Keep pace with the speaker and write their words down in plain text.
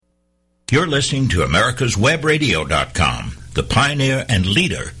You're listening to America'sWebRadio.com, the pioneer and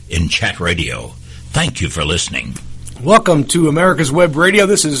leader in chat radio. Thank you for listening. Welcome to America's Web Radio.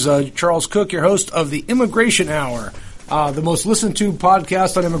 This is Charles Cook, your host of the Immigration Hour, the most listened to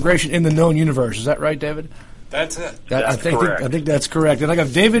podcast on immigration in the known universe. Is that right, David? That's it. I think that's correct. And I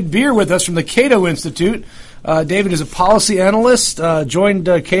got David Beer with us from the Cato Institute. David is a policy analyst, joined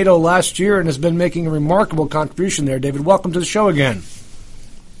Cato last year, and has been making a remarkable contribution there. David, welcome to the show again.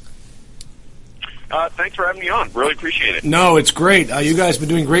 Thanks for having me on. Really appreciate it. No, it's great. You guys have been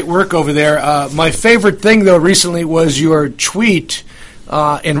doing great work over there. My favorite thing, though, recently was your tweet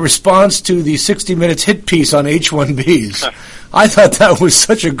in response to the 60 Minutes hit piece on H-1Bs. I thought that was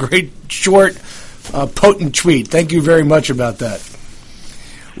such a great, short, potent tweet. Thank you very much about that.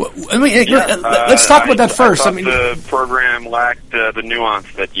 Let's talk about that first. I thought the program lacked the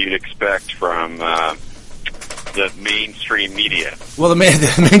nuance that you'd expect from the mainstream media. Well, the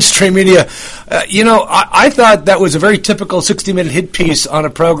mainstream media, I thought that was a very typical 60-minute hit piece on a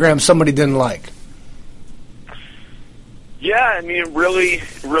program somebody didn't like. Yeah, I mean, it really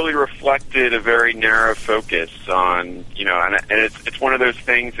reflected a very narrow focus on, and it's one of those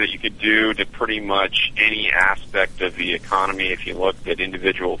things that you could do to pretty much any aspect of the economy. If you looked at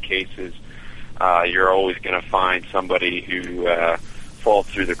individual cases, you're always going to find somebody who falls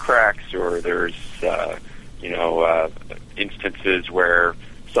through the cracks, or there's instances where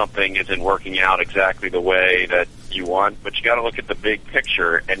something isn't working out exactly the way that you want, but you got to look at the big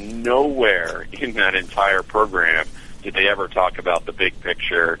picture, and nowhere in that entire program did they ever talk about the big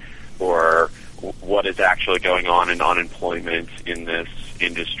picture or what is actually going on in unemployment in this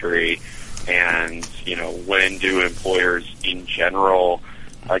industry, and, when do employers in general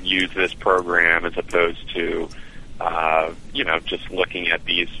use this program as opposed to, just looking at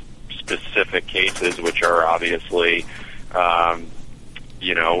these specific cases, which are obviously,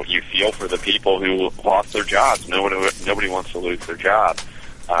 you feel for the people who lost their jobs. Nobody wants to lose their job,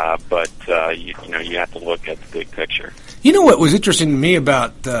 but you have to look at the big picture. You know what was interesting to me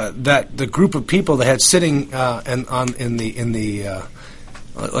about the group of people they had sitting in the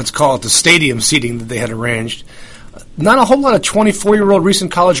let's call it the stadium seating that they had arranged. Not a whole lot of 24-year-old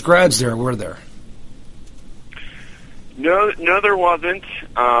recent college grads there, were there? No, there wasn't.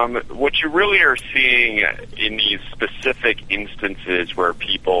 What you really are seeing in these specific instances where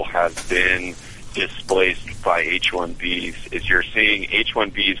people have been displaced by H-1Bs is you're seeing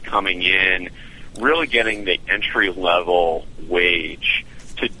H-1Bs coming in, really getting the entry-level wage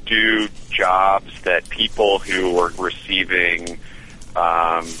to do jobs that people who are receiving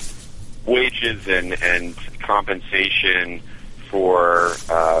wages and compensation for,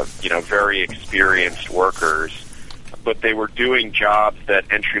 very experienced workers, but they were doing jobs that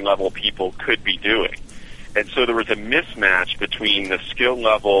entry-level people could be doing. And so there was a mismatch between the skill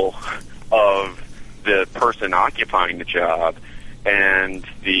level of the person occupying the job and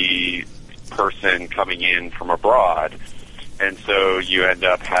the person coming in from abroad. And so you end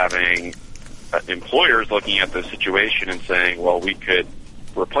up having employers looking at the situation and saying, well, we could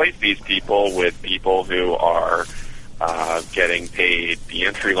replace these people with people who are getting paid the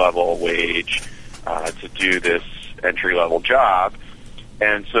entry-level wage to do this entry-level job.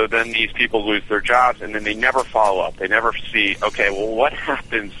 And so then these people lose their jobs, and then they never follow up. They never see, okay, well, what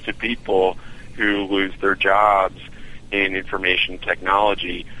happens to people who lose their jobs in information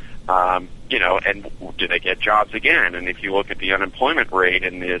technology? And do they get jobs again? And if you look at the unemployment rate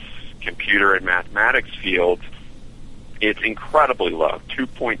in this computer and mathematics field, it's incredibly low,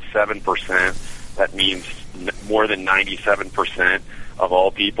 2.7%. That means more than 97% of all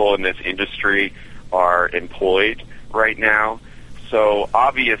people in this industry are employed right now. So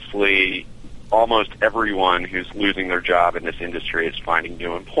obviously, almost everyone who's losing their job in this industry is finding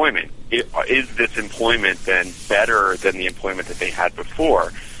new employment. Is this employment then better than the employment that they had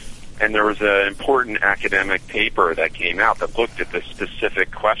before? And there was an important academic paper that came out that looked at this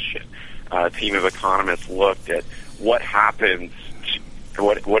specific question. A team of economists looked at what happens,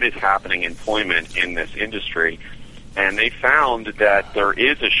 what is happening in employment in this industry, and they found that there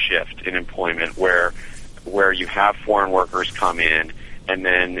is a shift in employment where you have foreign workers come in, and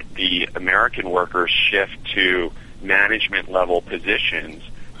then the American workers shift to management level positions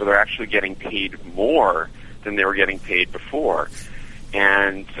where they're actually getting paid more than they were getting paid before.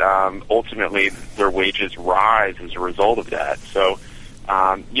 And ultimately, their wages rise as a result of that. So,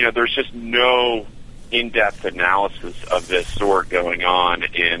 there's just no in-depth analysis of this sort going on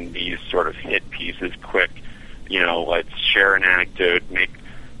in these sort of hit pieces, quick, let's share an anecdote, make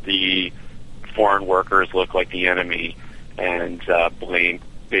the foreign workers look like the enemy, and blame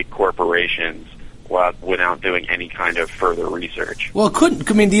big corporations without doing any kind of further research. Well,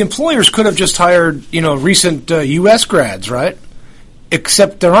 the employers could have just hired, recent U.S. grads, right?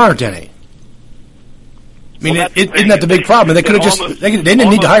 Except there aren't any. I mean, isn't that the big problem? They could have they didn't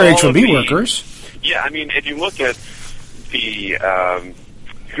need to hire H-1B workers. Yeah, I mean, if you look at the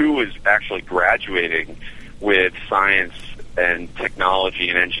who is actually graduating with science and technology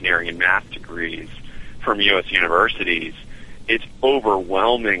and engineering and math degrees from U.S. universities, it's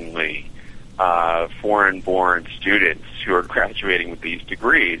overwhelmingly foreign-born students who are graduating with these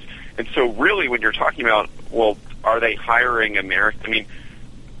degrees. And so really when you're talking about, well, are they hiring American? I mean,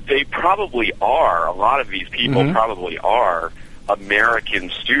 they probably are. A lot of these people probably are American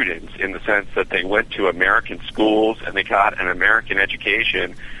students in the sense that they went to American schools and they got an American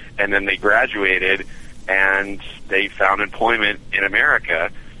education, and then they graduated and they found employment in America.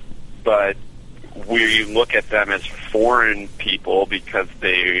 But we look at them as foreign people because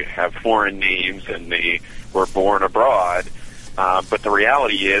they have foreign names and they were born abroad. But the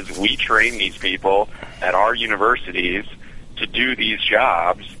reality is we train these people at our universities to do these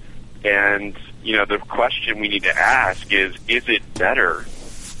jobs. And, the question we need to ask is it better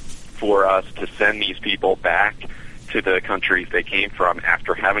for us to send these people back to the countries they came from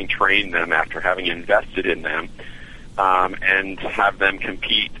after having trained them, after having invested in them, and have them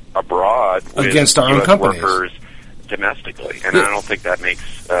compete abroad against with our own US companies workers domestically? And I don't think that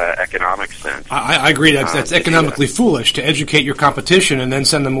makes economic sense. I agree. That's economically foolish to educate your competition and then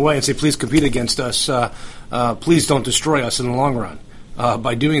send them away and say, please compete against us. Please don't destroy us in the long run.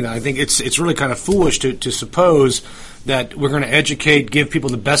 By doing that, I think it's really kind of foolish to suppose that we're going to educate, give people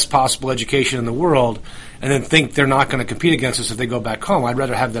the best possible education in the world, and then think they're not going to compete against us if they go back home. I'd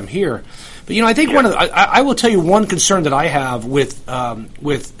rather have them here. But I think I will tell you one concern that I have with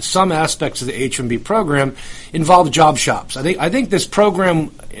some aspects of the H-1B program involve job shops. I think this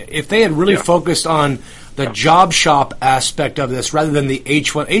program, if they had really focused on the job shop aspect of this rather than the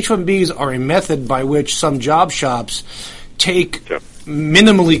H-1Bs are a method by which some job shops take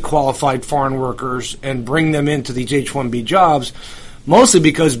minimally qualified foreign workers and bring them into these H-1B jobs, mostly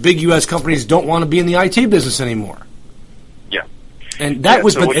because big U.S. companies don't want to be in the IT business anymore. Yeah. And that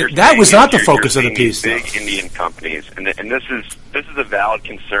was not the focus of the piece. Big Indian companies, and this is a valid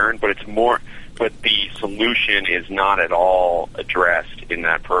concern, but the solution is not at all addressed in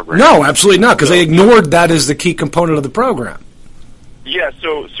that program. No, absolutely not, because they ignored that as the key component of the program. Yeah,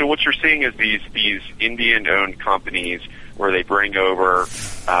 so what you're seeing is these Indian-owned companies where they bring over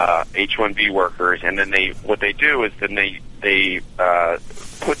H-1B workers, and then they put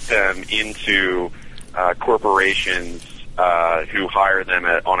them into corporations who hire them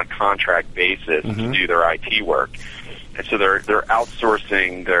on a contract basis to do their IT work. And so they're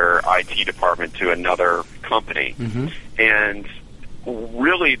outsourcing their IT department to another company. And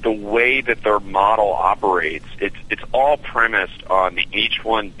really the way that their model operates, it's all premised on the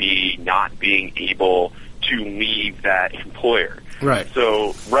H-1B not being able to leave that employer. Right.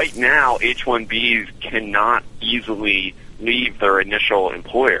 So right now, H-1Bs cannot easily leave their initial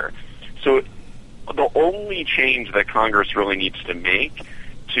employer. So the only change that Congress really needs to make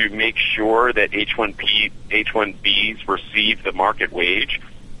sure that H-1Bs receive the market wage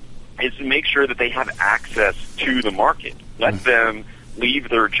is to make sure that they have access to the market. Let them leave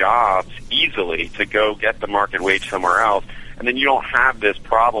their jobs easily to go get the market wage somewhere else. And then you don't have this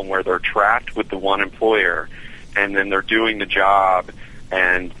problem where they're trapped with the one employer and then they're doing the job,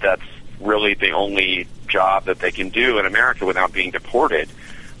 and that's really the only job that they can do in America without being deported.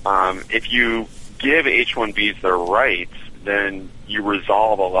 If you give H-1Bs their rights, then you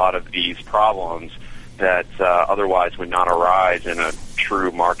resolve a lot of these problems that otherwise would not arise in a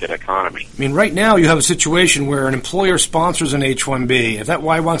true market economy. I mean, right now you have a situation where an employer sponsors an H-1B. If that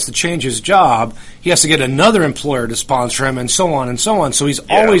Y wants to change his job, he has to get another employer to sponsor him, and so on and so on. So he's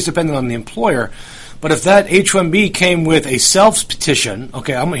always dependent on the employer. But if that H-1B came with a self-petition,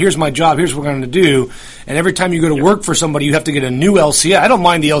 okay, here's my job, here's what we're going to do, and every time you go to work for somebody, you have to get a new LCA. I don't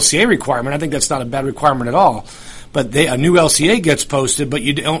mind the LCA requirement. I think that's not a bad requirement at all. But a new LCA gets posted, but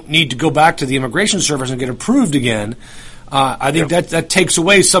you don't need to go back to the Immigration Service and get approved again. I think that takes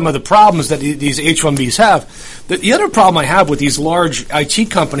away some of the problems that these H-1Bs have. The other problem I have with these large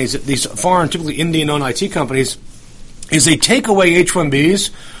IT companies, these foreign, typically Indian-owned IT companies, is they take away H-1Bs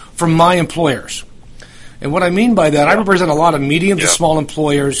from my employers. And what I mean by that, I represent a lot of medium to small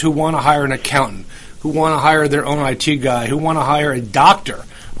employers who want to hire an accountant, who want to hire their own IT guy, who want to hire a doctor,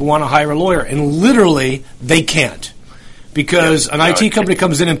 who want to hire a lawyer, and literally they can't. Because an IT company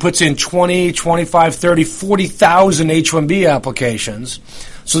comes in and puts in 20, 25, 30, 40,000 H-1B applications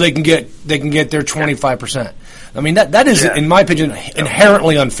so they can get their 25%. I mean, that is, in my opinion,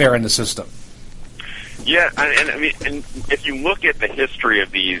 inherently unfair in the system. Yeah, and I mean, and if you look at the history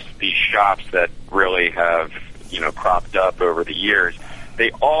of these shops that really have, cropped up over the years,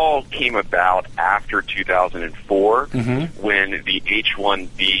 they all came about after 2004 when the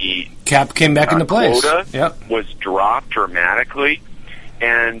H-1B cap came back into place. Quota was dropped dramatically.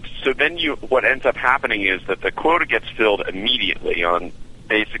 And so then what ends up happening is that the quota gets filled immediately on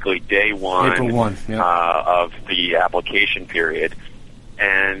basically day one, April 1 of the application period.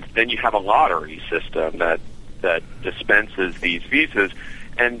 And then you have a lottery system that dispenses these visas.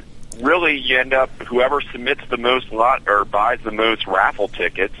 And really, you end up, whoever submits the most or buys the most raffle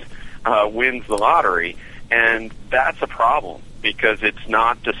tickets wins the lottery. And that's a problem because it's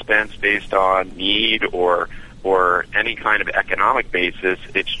not dispensed based on need or any kind of economic basis.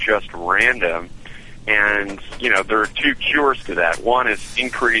 It's just random. And, there are two cures to that. One is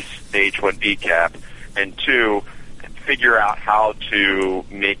increase the H-1B cap, and two, figure out how to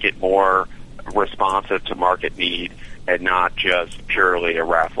make it more responsive to market need and not just purely a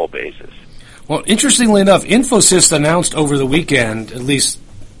raffle basis. Well, interestingly enough, Infosys announced over the weekend, at least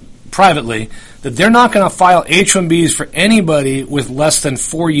privately, that they're not going to file H-1Bs for anybody with less than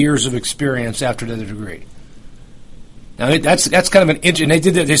 4 years of experience after their degree. Now, that's kind of and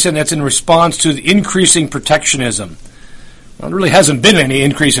they said that's in response to the increasing protectionism. Well, there really hasn't been any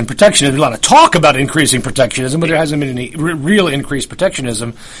increase in protectionism. There's a lot of talk about increasing protectionism, but there hasn't been any real increased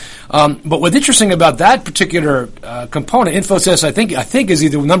protectionism. But what's interesting about that particular component, Infosys, I think is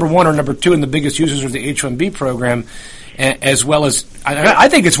either number one or number two in the biggest users of the H-1B program, as well as I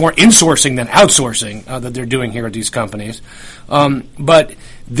think it's more insourcing than outsourcing that they're doing here at these companies. But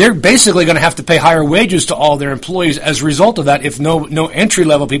they're basically going to have to pay higher wages to all their employees as a result of that if no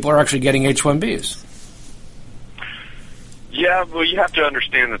entry-level people are actually getting H-1Bs. Yeah, well, you have to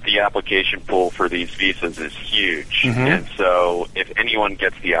understand that the application pool for these visas is huge. And so if anyone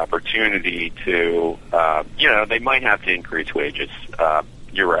gets the opportunity to, they might have to increase wages.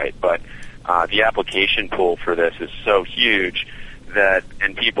 You're right. But the application pool for this is so huge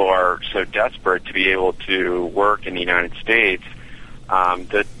and people are so desperate to be able to work in the United States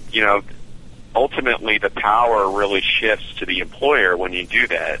that, ultimately the power really shifts to the employer when you do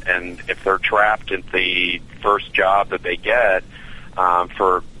that. And if they're trapped at the first job that they get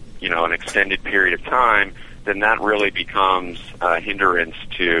for, an extended period of time, then that really becomes a hindrance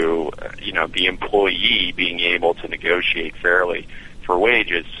to, the employee being able to negotiate fairly for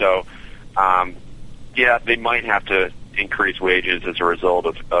wages. So, they might have to increase wages as a result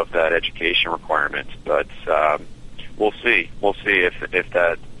of that education requirement. But we'll see. We'll see if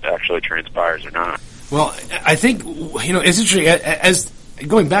that actually transpires or not. Well, I think, it's interesting, as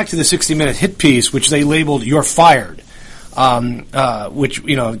going back to the 60-minute hit piece, which they labeled "You're Fired," which,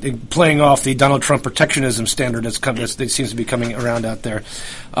 playing off the Donald Trump protectionism standard that seems to be coming around out there.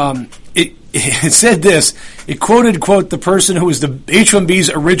 It said this. It quoted, quote, the person who was the H-1B's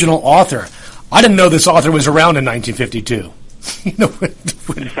original author. I didn't know this author was around in 1952.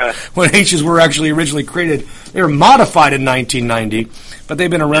 When H's were actually originally created. They were modified in 1990, but they've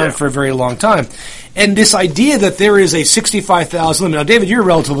been around for a very long time. And this idea that there is a 65,000 limit. Now, David, you're a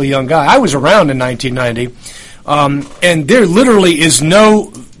relatively young guy. I was around in 1990, and there literally is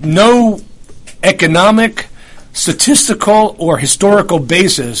no economic, statistical, or historical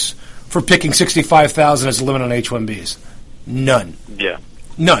basis for picking 65,000 as a limit on H-1Bs. None. Yeah.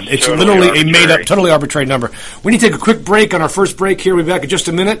 None. It's totally literally arbitrary. a made-up, totally arbitrary number. We need to take a quick break on our first break here. We'll be back in just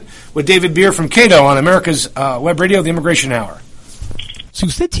a minute with David Beer from Cato on America's Web Radio, The Immigration Hour. Si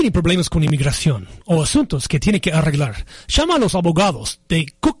usted tiene problemas con inmigración o asuntos que tiene que arreglar, llama a los abogados de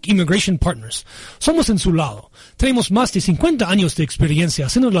Cook Immigration Partners. Somos en su lado. Tenemos más de 50 años de experiencia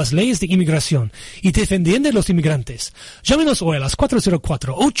haciendo las leyes de inmigración y defendiendo a los inmigrantes. Llámenos hoy a las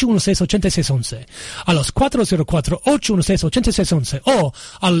 404-816-8611, a los 404-816-8611 o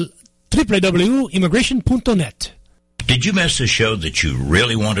al www.immigration.net. Did you miss a show that you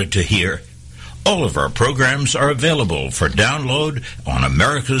really wanted to hear? All of our programs are available for download on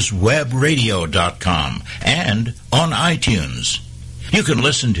americaswebradio.com and on iTunes. You can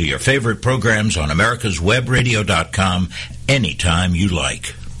listen to your favorite programs on americaswebradio.com anytime you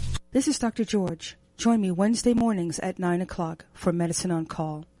like. This is Dr. George. Join me Wednesday mornings at 9 o'clock for Medicine on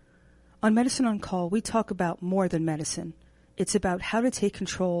Call. On Medicine on Call, we talk about more than medicine. It's about how to take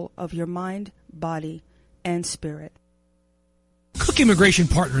control of your mind, body, and spirit. Cook Immigration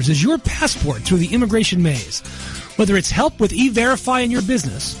Partners is your passport through the immigration maze. Whether it's help with E-Verify in your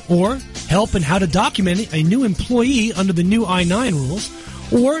business, or help in how to document a new employee under the new I-9 rules,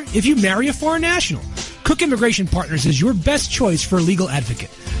 or if you marry a foreign national, Cook Immigration Partners is your best choice for a legal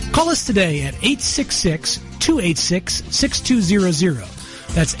advocate. Call us today at 866-286-6200.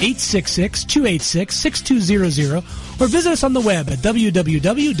 That's 866-286-6200, or visit us on the web at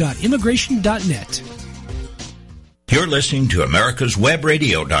www.immigration.net. You're listening to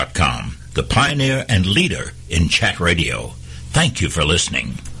America'sWebRadio.com, the pioneer and leader in chat radio. Thank you for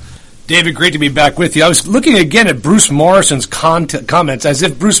listening. David, great to be back with you. I was looking again at Bruce Morrison's comments, as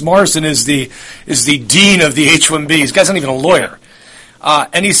if Bruce Morrison is the dean of the H-1B. This guy's not even a lawyer.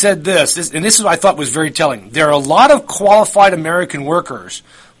 And he said this is what I thought was very telling. There are a lot of qualified American workers,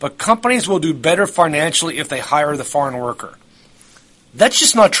 but companies will do better financially if they hire the foreign worker. That's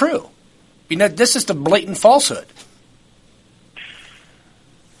just not true. That's just a blatant falsehood.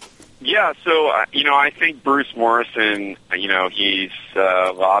 Yeah, so, I think Bruce Morrison, he's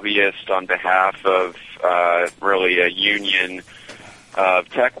a lobbyist on behalf of really a union of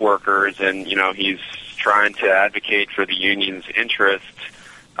tech workers, and, he's trying to advocate for the union's interests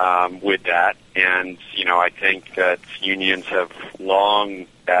with that. And, I think that unions have long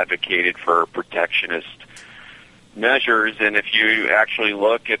advocated for protectionist measures, and if you actually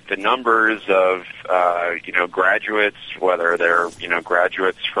look at the numbers of graduates, whether they're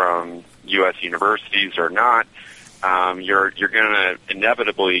graduates from U.S. universities or not, you're going to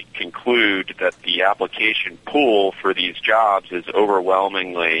inevitably conclude that the application pool for these jobs is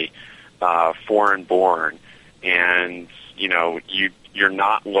overwhelmingly foreign-born, and you're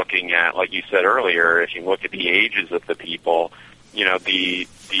not looking at, like you said earlier, if you look at the ages of the people, the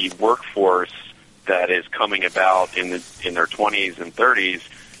workforce that is coming about in their 20s and 30s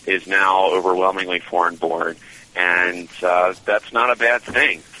is now overwhelmingly foreign-born, and that's not a bad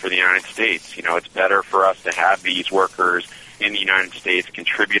thing for the United States. It's better for us to have these workers in the United States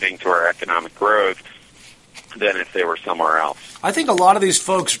contributing to our economic growth than if they were somewhere else. I think a lot of these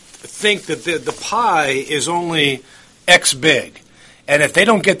folks think that the pie is only X big. And if they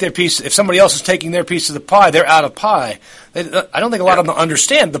don't get their piece, if somebody else is taking their piece of the pie, they're out of pie. I don't think a lot of them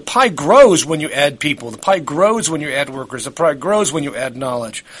understand. The pie grows when you add people. The pie grows when you add workers. The pie grows when you add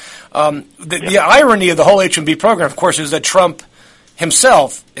knowledge. The irony of the whole H-1B program, of course, is that Trump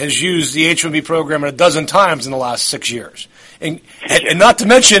himself has used the H-1B program a dozen times in the last 6 years. And not to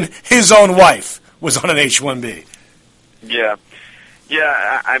mention his own wife was on an H-1B. Yeah.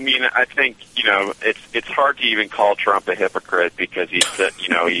 Yeah, I mean, I think, it's hard to even call Trump a hypocrite because he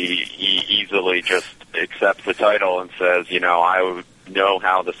easily just accepts the title and says, I know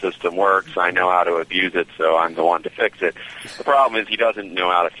how the system works, I know how to abuse it, so I'm the one to fix it. The problem is he doesn't know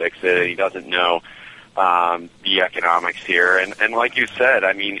how to fix it, he doesn't know the economics here, and like you said,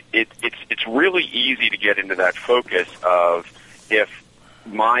 I mean, it's really easy to get into that focus of if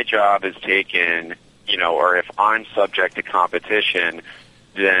my job is taken, or if I'm subject to competition,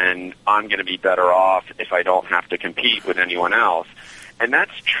 then I'm going to be better off if I don't have to compete with anyone else. And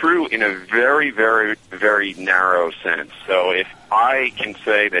that's true in a very, very, very narrow sense. So if I can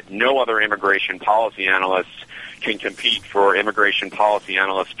say that no other immigration policy analysts can compete for immigration policy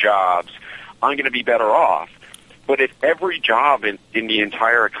analyst jobs, I'm going to be better off. But if every job in the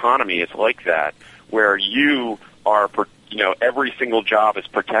entire economy is like that, where you are every single job is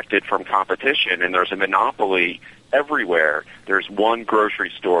protected from competition, and there's a monopoly everywhere. There's one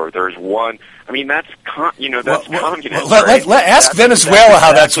grocery store. There's one. I mean, that's communism. Ask Venezuela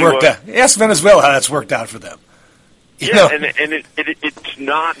how that's worked out. Ask Venezuela how that's worked out for them. And it's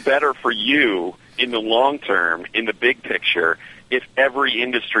not better for you in the long term, in the big picture, if every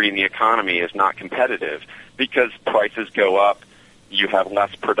industry in the economy is not competitive, because prices go up, you have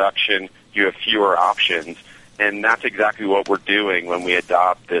less production, you have fewer options. And that's exactly what we're doing when we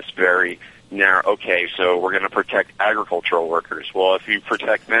adopt this very narrow, okay, so we're going to protect agricultural workers. Well, if you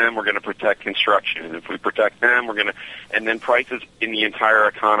protect them, we're going to protect construction. And if we protect them, and then prices in the entire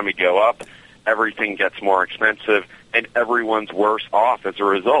economy go up, everything gets more expensive, and everyone's worse off as a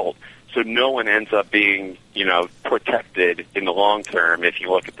result. So no one ends up being, protected in the long term if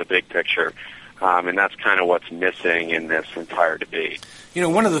you look at the big picture. And that's kind of what's missing in this entire debate.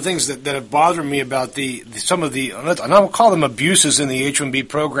 One of the things that have bothered me about some of the, and I will call them abuses in the H-1B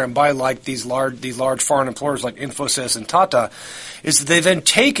program by these large foreign employers like Infosys and Tata, is that they've then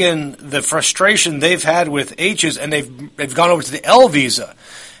taken the frustration they've had with H's and they've gone over to the L visa,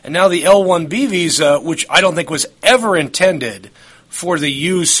 and now the L-1B visa, which I don't think was ever intended for the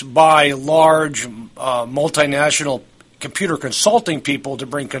use by large multinational computer consulting people to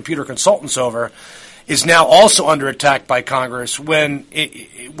bring computer consultants over, is now also under attack by Congress. When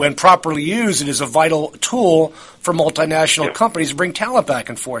properly used, it is a vital tool for multinational companies to bring talent back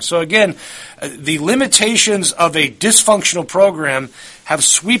and forth. So again, the limitations of a dysfunctional program have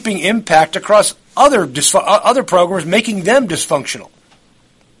sweeping impact across other programs, making them dysfunctional.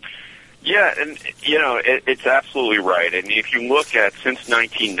 Yeah, and, you know, it's absolutely right. And if you look at, since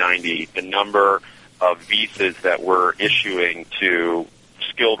 1990, the number of visas that we're issuing to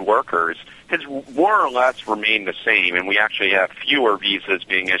skilled workers has more or less remained the same, and we actually have fewer visas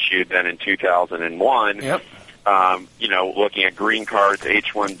being issued than in 2001. Yep. You know, looking at green cards,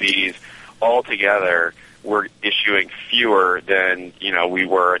 H-1Bs, altogether, we're issuing fewer than, you know, we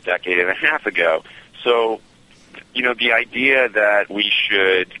were a decade and a half ago. So, you know, the idea that we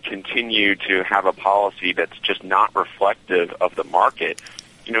should continue to have a policy that's just not reflective of the market,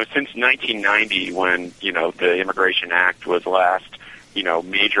 you know, since 1990, when, you know, the Immigration Act was last, you know,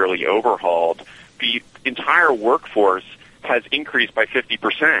 majorly overhauled, the entire workforce has increased by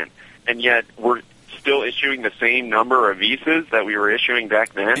 50%, and yet we're still issuing the same number of visas that we were issuing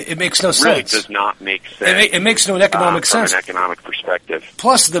back then. It makes no sense. It really sense. does not make sense. It makes no economic sense from an economic perspective.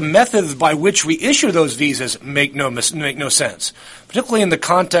 Plus, the methods by which we issue those visas make no sense, particularly in the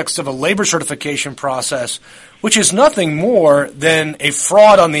context of a labor certification process, which is nothing more than a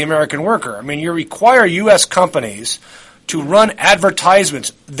fraud on the American worker. I mean, you require U.S. companies to run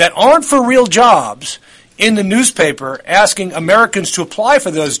advertisements that aren't for real jobs in the newspaper asking Americans to apply for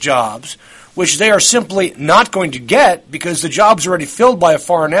those jobs, which they are simply not going to get because the job's already filled by a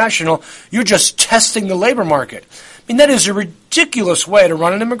foreign national. You're just testing the labor market. I mean, that is a ridiculous way to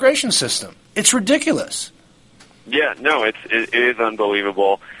run an immigration system. It's ridiculous. Yeah, no, it is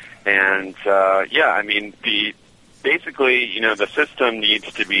unbelievable. And, yeah, I mean, basically, you know, the system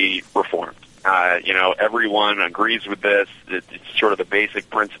needs to be reformed. You know, everyone agrees with this. It's sort of the basic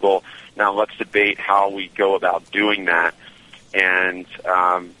principle. Now let's debate how we go about doing that. And,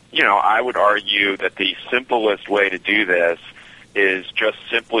 you know, I would argue that the simplest way to do this is just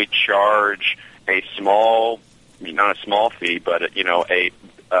simply charge a small, not a small fee, but, you know, a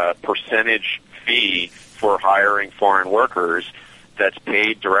percentage fee for hiring foreign workers that's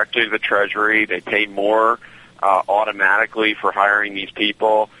paid directly to the Treasury. They pay more automatically for hiring these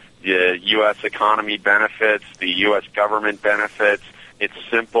people. The U.S. economy benefits, the U.S. government benefits. It's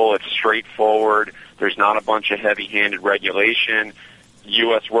simple. It's straightforward. There's not a bunch of heavy-handed regulation.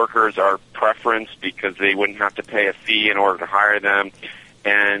 U.S. workers are preferenced because they wouldn't have to pay a fee in order to hire them.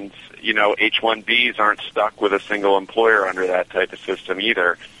 And, you know, H-1Bs aren't stuck with a single employer under that type of system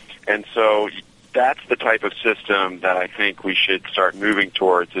either. And so that's the type of system that I think we should start moving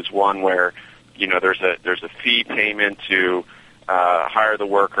towards, is one where, you know, there's a fee payment to hire the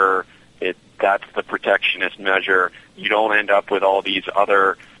worker. That's the protectionist measure. You don't end up with all these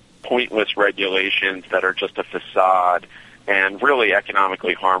other pointless regulations that are just a facade and really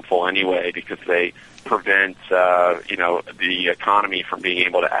economically harmful anyway, because they prevent, you know, the economy from being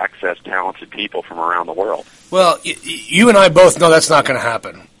able to access talented people from around the world. Well, you and I both know that's not going to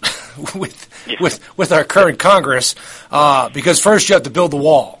happen with our current Congress, because first you have to build the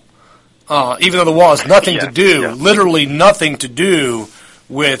wall. Even though the wall has nothing to do, literally nothing to do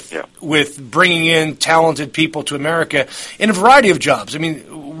with bringing in talented people to America in a variety of jobs. I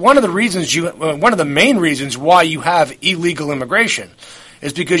mean, one of the main reasons why you have illegal immigration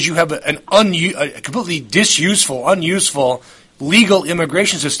is because you have a completely unuseful legal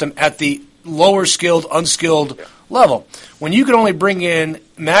immigration system at the lower skilled, unskilled level. When you can only bring in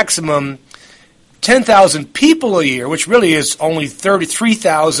maximum 10,000 people a year, which really is only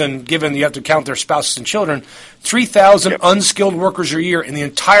 33,000, given you have to count their spouses and children, 3,000 unskilled workers a year in the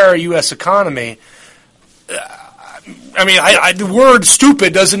entire U.S. economy. I mean, the word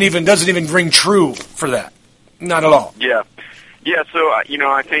 "stupid" doesn't even ring true for that. Not at all. Yeah. Yeah, so, you know,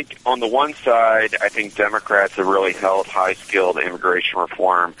 I think on the one side, I think Democrats have really held high-skilled immigration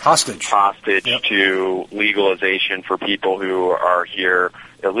reform hostage to legalization for people who are here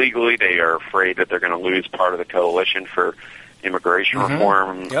illegally. They are afraid that they're going to lose part of the coalition for immigration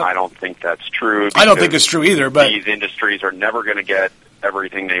reform. I don't think that's true. I don't think it's true either. But these industries are never going to get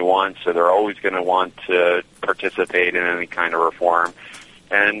everything they want, so they're always going to want to participate in any kind of reform.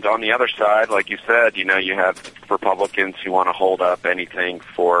 And on the other side, like you said, you know, you have Republicans who want to hold up anything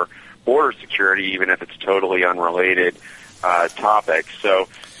for border security, even if it's totally unrelated topic. So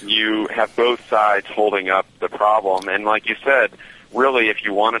you have both sides holding up the problem. And like you said, really, if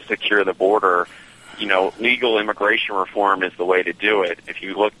you want to secure the border, you know, legal immigration reform is the way to do it. If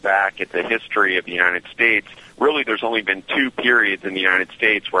you look back at the history of the United States, really there's only been two periods in the United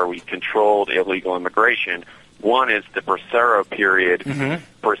States where we controlled illegal immigration. One is the Bracero period,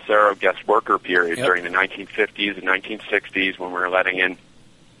 Bracero guest worker period during the 1950s and 1960s, when we were letting in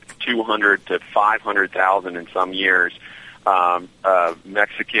 200 to 500,000 in some years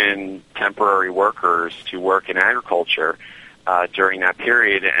Mexican temporary workers to work in agriculture during that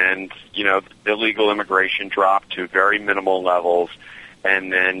period. And, you know, illegal immigration dropped to very minimal levels.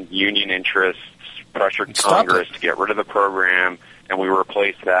 and then union interests pressured Congress to get rid of the program, and we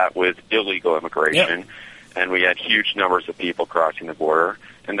replaced that with illegal immigration, and we had huge numbers of people crossing the border.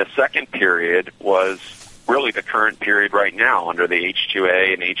 And the second period was really the current period right now under the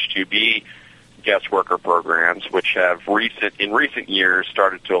H-2A and H-2B guest worker programs, which have in recent years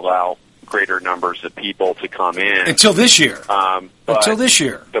started to allow greater numbers of people to come in. Until this year.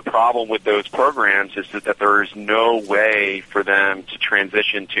 The problem with those programs is that there is no way for them to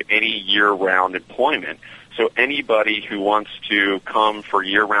transition to any year-round employment. So anybody who wants to come for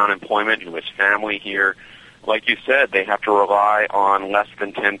year-round employment, who has family here, like you said, they have to rely on less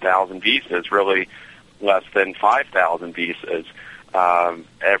than 10,000 visas, really less than 5,000 visas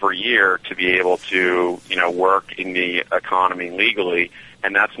every year to be able to, work in the economy legally,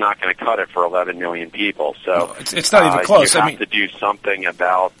 and that's not going to cut it for 11 million people. So no, it's not even close. You have to do something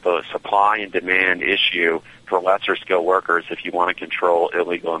about the supply and demand issue for lesser skilled workers if you want to control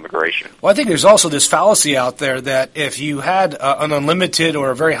illegal immigration. Well, I think there's also this fallacy out there that if you had an unlimited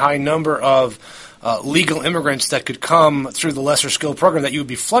or a very high number of legal immigrants that could come through the lesser skilled program, that you would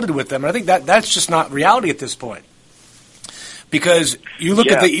be flooded with them. And I think that's just not reality at this point. Because you look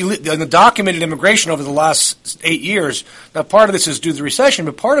at the documented immigration over the last 8 years. Now, part of this is due to the recession,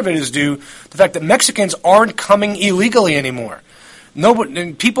 but part of it is due to the fact that Mexicans aren't coming illegally anymore.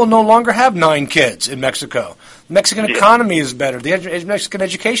 People no longer have 9 kids in Mexico. The Mexican economy is better. The Mexican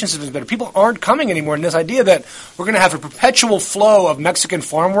education system is better. People aren't coming anymore. And this idea that we're going to have a perpetual flow of Mexican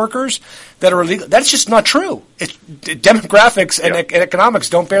farm workers that are illegal, that's just not true. Demographics and economics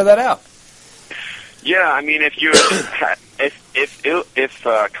don't bear that out. Yeah, I mean, if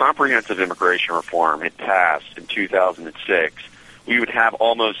comprehensive immigration reform had passed in 2006, we would have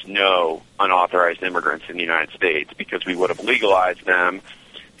almost no unauthorized immigrants in the United States because we would have legalized them.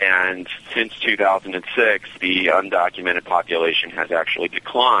 And since 2006, the undocumented population has actually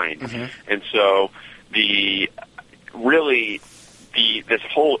declined. Mm-hmm. And so this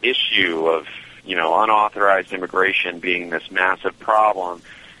whole issue of, unauthorized immigration being this massive problem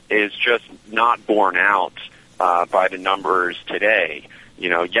is just not borne out by the numbers today.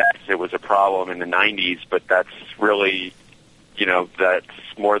 Yes, it was a problem in the 90s, but that's really, that's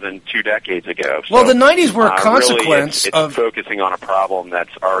more than 2 decades ago. Well, the 90s were a consequence it's of focusing on a problem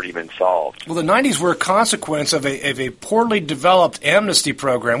that's already been solved. Well, the 90s were a consequence of a poorly developed amnesty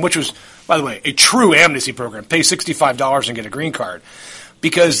program, which was, by the way, a true amnesty program. Pay $65 and get a green card.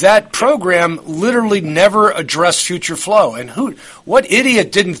 Because that program literally never addressed future flow. And what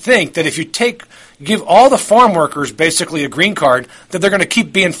idiot didn't think that if you give all the farm workers basically a green card, that they're going to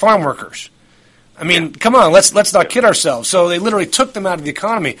keep being farm workers? I mean, come on, let's not kid ourselves. So they literally took them out of the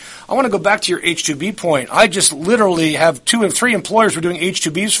economy. I want to go back to your H-2B point. I just literally have 2 of 3 employers we're doing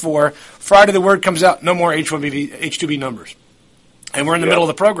H-2Bs for. Friday the word comes out, no more H-2B numbers. And we're in the middle of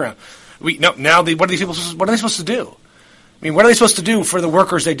the program. What are they supposed to do? I mean, what are they supposed to do for the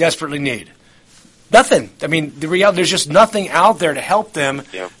workers they desperately need? Nothing. I mean, the reality, there's just nothing out there to help them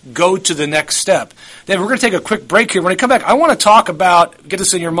go to the next step. Then we're going to take a quick break here. When I come back, I want to talk about, get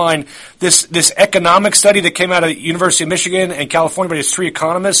this in your mind, this economic study that came out of the University of Michigan and California by these 3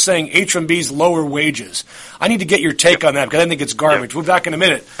 economists saying H-1Bs lower wages. I need to get your take on that because I think it's garbage. We'll be back in a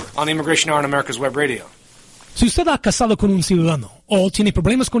minute on the Immigration Hour on America's Web Radio. Si usted ha casado con un ciudadano, o tiene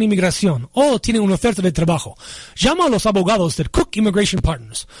problemas con inmigración, o tiene una oferta de trabajo, llama a los abogados del Cook Immigration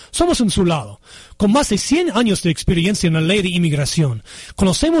Partners. Somos en su lado. Con más de 100 años de experiencia en la ley de inmigración,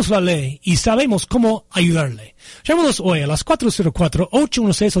 conocemos la ley y sabemos cómo ayudarle. Llámanos hoy a las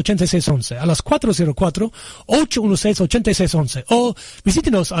 404-816-8611, a las 404-816-8611, o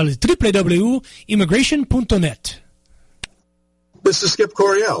visítenos al www.immigration.net. This is Skip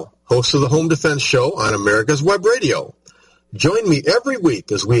Coryell, host of the Home Defense Show on America's Web Radio. Join me every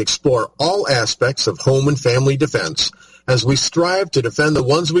week as we explore all aspects of home and family defense as we strive to defend the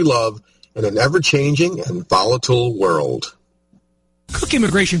ones we love in an ever-changing and volatile world. Cook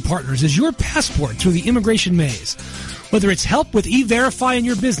Immigration Partners is your passport through the immigration maze. Whether it's help with E-Verify in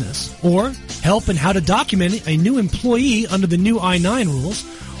your business, or help in how to document a new employee under the new I-9 rules,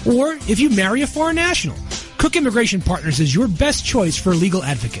 or if you marry a foreign national, Cook Immigration Partners is your best choice for a legal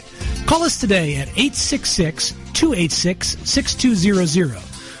advocate. Call us today at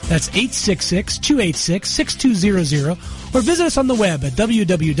 866-286-6200. That's 866-286-6200, or visit us on the web at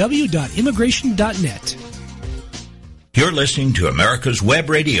www.immigration.net. You're listening to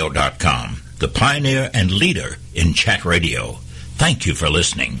America'sWebRadio.com, the pioneer and leader in chat radio. Thank you for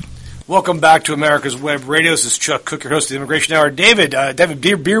listening. Welcome back to America's Web Radio. This is Chuck Cook, your host of the Immigration Hour. David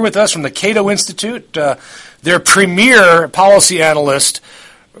Beer with us from the Cato Institute, their premier policy analyst,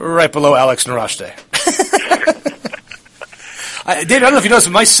 right below Alex Naraste. David, I don't know if you noticed,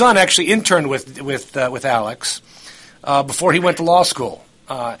 but my son actually interned with Alex before he went to law school,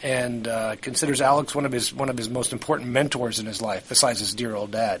 and considers Alex one of his most important mentors in his life, besides his dear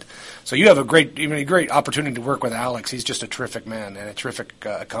old dad. So you have a great opportunity to work with Alex. He's just a terrific man and a terrific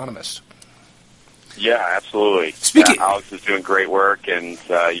economist. Yeah, absolutely. Alex is doing great work, and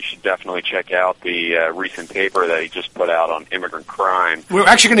you should definitely check out the recent paper that he just put out on immigrant crime. We're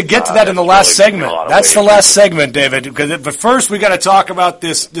actually going to get to that in the last segment. That's the last segment, David. But first, we got to talk about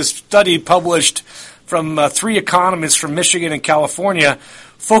this study published from 3 economists from Michigan and California,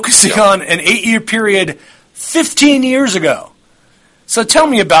 focusing on an 8-year period 15 years ago. So tell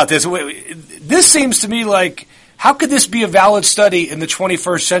me about this. This seems to me like, how could this be a valid study in the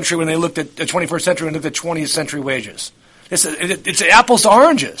 21st century when they looked at 20th century wages? It's apples to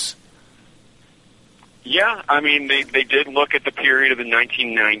oranges. Yeah, I mean, they did look at the period of the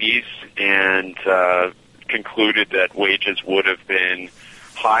 1990s and concluded that wages would have been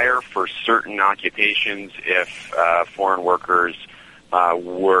higher for certain occupations if foreign workers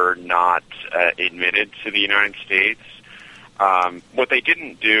were not admitted to the United States. What they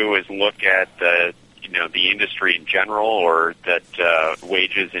didn't do is look at the industry in general, or that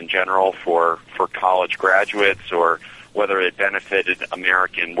wages in general for college graduates, or whether it benefited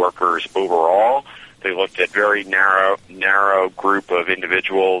American workers overall. They looked at very narrow group of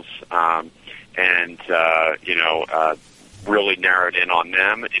individuals, and really narrowed in on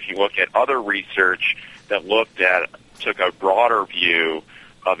them. If you look at other research that took a broader view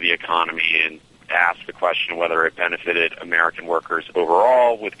of the economy and asked the question whether it benefited American workers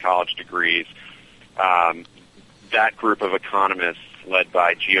overall with college degrees, that group of economists, led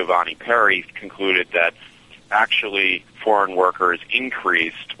by Giovanni Perry, concluded that actually foreign workers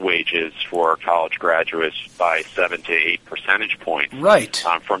increased wages for college graduates by 7 to 8 percentage points, right,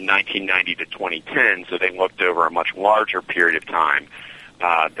 from 1990 to 2010. So they looked over a much larger period of time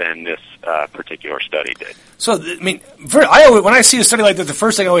than this particular study did. So, I mean, when I see a study like that, the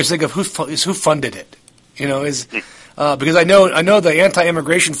first thing I always think of who funded it. Because I know the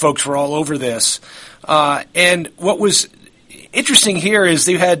anti-immigration folks were all over this, and what was interesting here is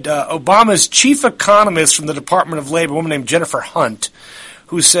they had Obama's chief economist from the Department of Labor, a woman named Jennifer Hunt,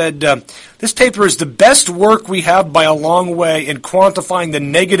 who said, this paper is the best work we have by a long way in quantifying the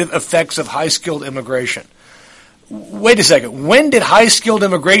negative effects of high-skilled immigration. Wait a second. When did high-skilled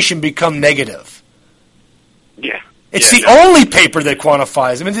immigration become negative? Yeah. It's the only paper that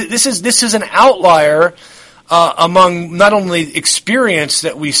quantifies. I mean, this is an outlier among not only experience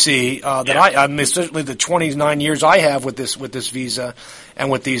that we see I mean, certainly the 29 years I have with this visa and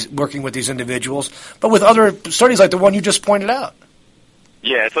with working with these individuals, but with other studies like the one you just pointed out.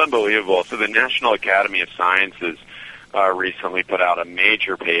 Yeah, it's unbelievable. So the National Academy of Sciences recently put out a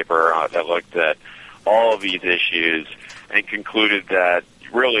major paper that looked at all of these issues and concluded that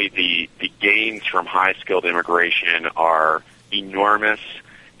really the gains from high-skilled immigration are enormous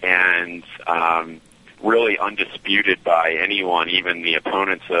and really undisputed by anyone, even the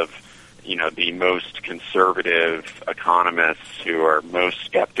opponents of, the most conservative economists who are most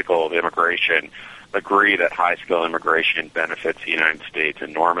skeptical of immigration agree that high-skilled immigration benefits the United States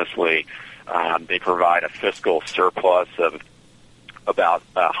enormously. They provide a fiscal surplus of about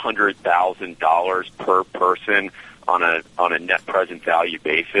 $100,000 per person on a net present value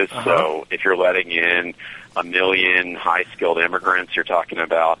basis. Uh-huh. So if you're letting in 1 million high-skilled immigrants, you're talking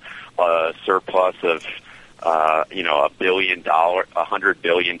about a surplus of $100 billion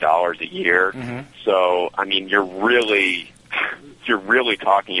a year. Mm-hmm. So I mean, you're really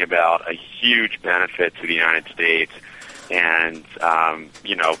talking about a huge benefit to the United States, and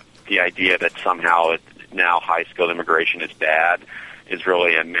the idea that somehow now high-skilled immigration is bad is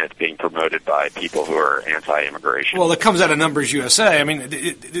really a myth being promoted by people who are anti-immigration. Well, it comes out of Numbers USA. I mean,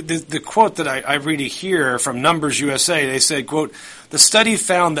 the quote that I read here from Numbers USA, they say, quote, the study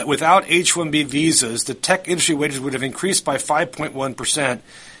found that without H-1B visas, the tech industry wages would have increased by 5.1%,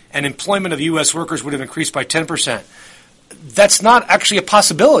 and employment of U.S. workers would have increased by 10%. That's not actually a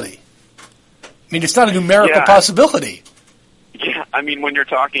possibility. I mean, it's not a numerical possibility. Yeah, I mean, when you're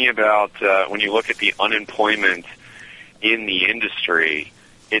talking about, when you look at the unemployment in the industry,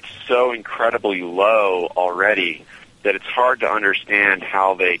 it's so incredibly low already that it's hard to understand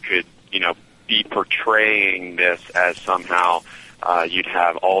how they could, be portraying this as somehow you'd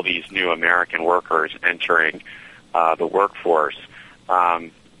have all these new American workers entering the workforce.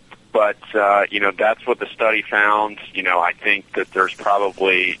 But that's what the study found. I think that there's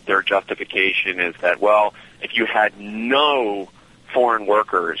probably their justification is that, well, if you had no foreign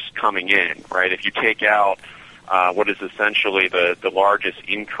workers coming in, right, if you take out what is essentially the largest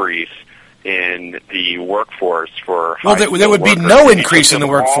increase in the workforce for well, there would be no increase in the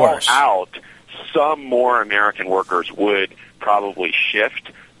workforce. Out, some more American workers would probably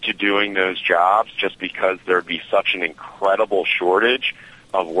shift to doing those jobs just because there'd be such an incredible shortage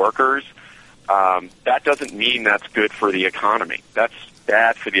of workers. That doesn't mean that's good for the economy. That's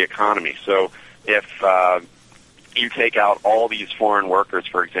bad for the economy. So if you take out all these foreign workers,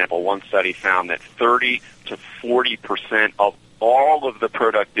 for example, one study found that 30 to 40% of all of the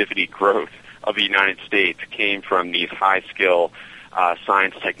productivity growth of the United States came from these high-skill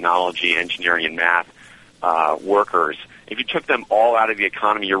science, technology, engineering, and math workers. If you took them all out of the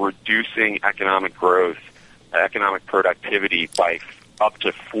economy, you're reducing economic growth, economic productivity by up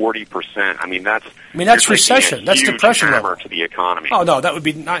to 40%. I mean, that's recession. That's depression level to the economy. Oh no, that would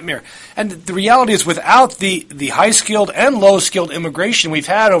be a nightmare. And the reality is, without the high-skilled and low-skilled immigration we've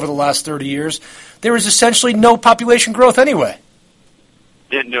had over the last 30 years, there is essentially no population growth anyway.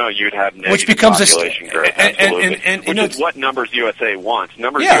 No, you'd have negative which becomes population growth, absolutely. And which is what Numbers USA wants.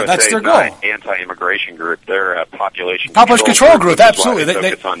 Numbers USA that's their is not an anti-immigration group. They're a population control group. Absolutely, they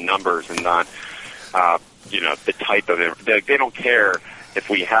focus on numbers and not, the type of. They don't care if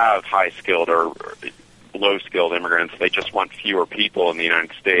we have high-skilled or low-skilled immigrants. They just want fewer people in the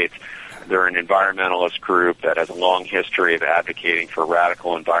United States. They're an environmentalist group that has a long history of advocating for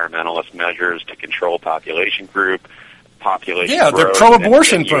radical environmentalist measures to control population growth. Yeah, they're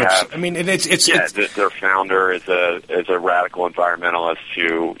pro-abortion folks. I mean, it's their founder is a radical environmentalist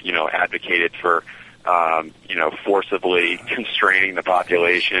who advocated for forcibly constraining the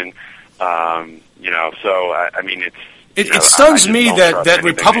population. So I mean it stuns me that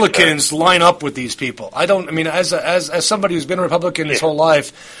Republicans line up with these people. I don't. I mean, as somebody who's been a Republican his whole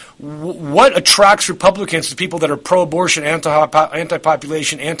life, what attracts Republicans to people that are pro-abortion,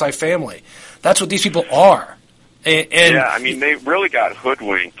 anti-population, anti-family? That's what these people are. Yeah, I mean, they really got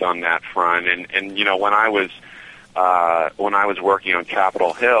hoodwinked on that front. And when I was working on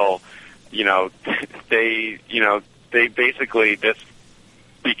Capitol Hill, they basically, this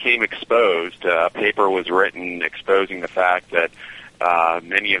became exposed. A paper was written exposing the fact that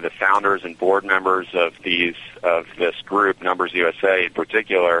many of the founders and board members of this group, Numbers USA in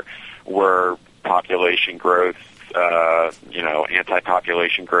particular, were population growth,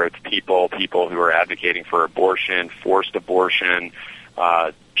 anti-population growth people who are advocating for abortion, forced abortion,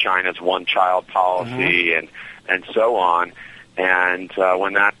 China's one-child policy, and so on. And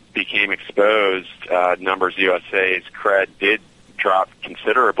when that became exposed, Numbers USA's cred did drop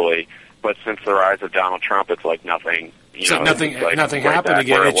considerably. But since the rise of Donald Trump, it's like nothing. Nothing happened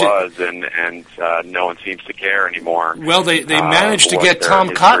again. Where it was, and no one seems to care anymore. Well, they managed to get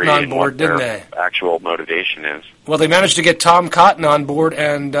Tom Cotton on board, didn't they? Actual motivation is. Well, they managed to get Tom Cotton on board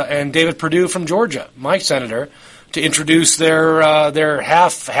and David Perdue from Georgia, my senator, to introduce their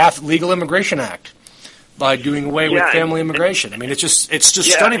half legal immigration act by doing away with family immigration. I mean, it's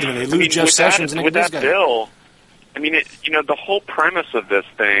just stunning to me. They lose Jeff Sessions and with these that guys. bill. I mean, the whole premise of this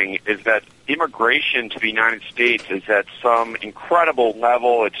thing is that immigration to the United States is at some incredible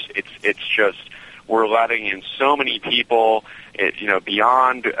level. It's just we're letting in so many people,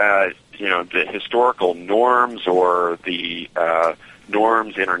 beyond the historical norms or the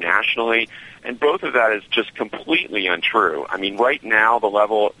norms internationally. And both of that is just completely untrue. I mean, right now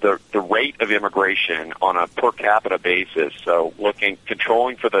the rate of immigration on a per capita basis, so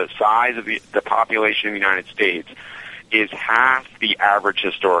controlling for the size of the population of the United States, is half the average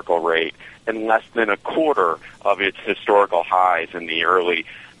historical rate and less than a quarter of its historical highs in the early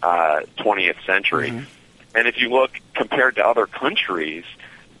 20th century. Mm-hmm. And if you look compared to other countries,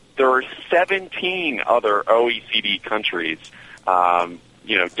 there are 17 other OECD countries,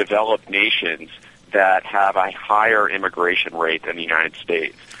 developed nations that have a higher immigration rate than the United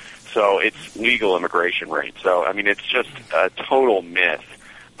States. So it's legal immigration rate. So, I mean, it's just a total myth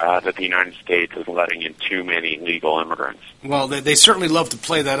that the United States is letting in too many legal immigrants. Well, they certainly love to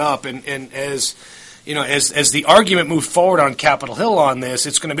play that up. And as the argument moved forward on Capitol Hill on this,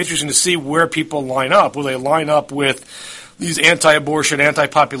 it's going to be interesting to see where people line up. Will they line up with these anti-abortion,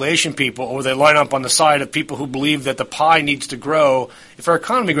 anti-population people, or they line up on the side of people who believe that the pie needs to grow? If our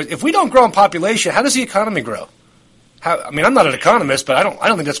economy grows, if we don't grow in population, how does the economy grow? I'm not an economist, but I don't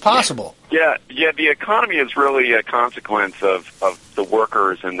think that's possible. Yeah. The economy is really a consequence of the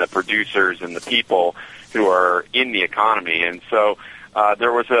workers and the producers and the people who are in the economy. And so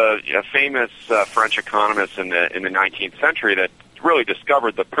there was a famous French economist in the 19th century that really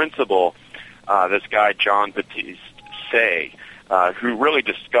discovered the principle. This guy Jean Baptiste Say, who really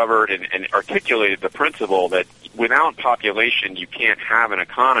discovered and articulated the principle that without population you can't have an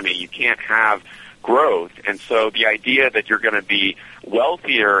economy, you can't have growth. And so the idea that you're going to be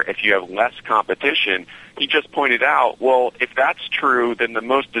wealthier if you have less competition, he just pointed out, well, if that's true, then the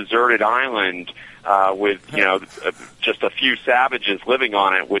most deserted island with, just a few savages living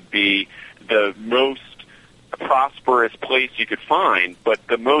on it would be the most prosperous place you could find, but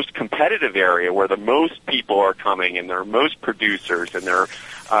the most competitive area where the most people are coming and there are most producers and there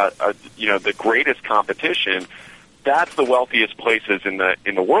are, the greatest competition, that's the wealthiest places in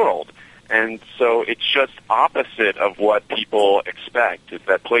the world. And so it's just opposite of what people expect, is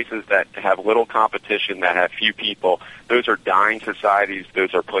that places that have little competition, that have few people, those are dying societies,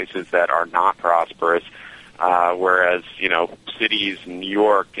 those are places that are not prosperous, whereas, cities in New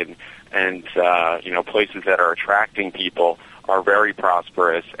York and places that are attracting people are very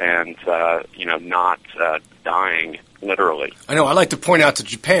prosperous and, not dying literally. I know. I like to point out to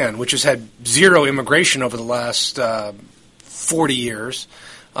Japan, which has had zero immigration over the last 40 years,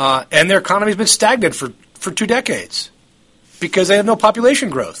 and their economy has been stagnant for 2 decades because they have no population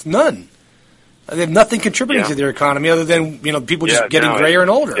growth. None. They have nothing contributing to their economy other than, people just getting grayer and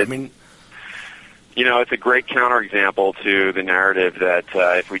older. It's a great counterexample to the narrative that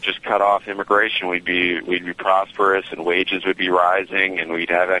if we just cut off immigration, we'd be prosperous and wages would be rising and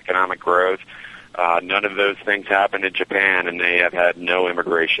we'd have economic growth. None of those things happened in Japan, and they have had no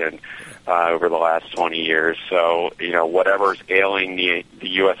immigration over the last 20 years. So, whatever's ailing the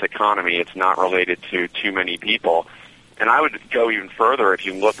U.S. economy, it's not related to too many people. And I would go even further. If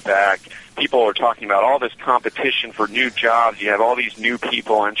you look back, people are talking about all this competition for new jobs. You have all these new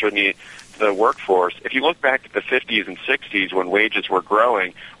people entering the workforce. If you look back to the 50s and 60s when wages were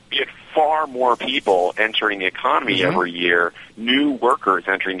growing, we had far more people entering the economy every year, new workers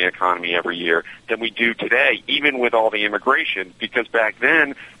entering the economy every year, than we do today, even with all the immigration, because back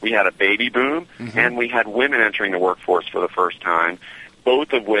then we had a baby boom and we had women entering the workforce for the first time,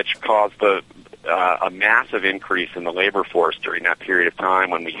 both of which caused a massive increase in the labor force during that period of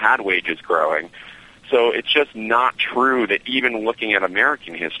time when we had wages growing. So it's just not true that even looking at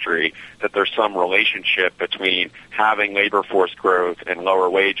American history that there's some relationship between having labor force growth and lower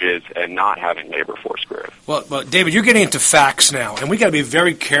wages and not having labor force growth. Well, David, you're getting into facts now, and we got to be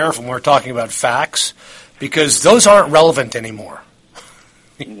very careful when we're talking about facts because those aren't relevant anymore.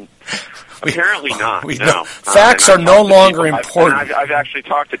 Apparently not. No. Facts are no longer important. I've actually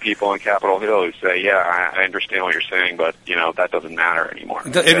talked to people on Capitol Hill who say, I understand what you're saying, but, that doesn't matter anymore.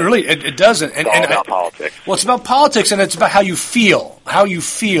 It doesn't. It's all about politics. Well, it's about politics, and it's about how you feel.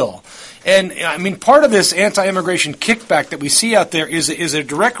 And, part of this anti-immigration kickback that we see out there is a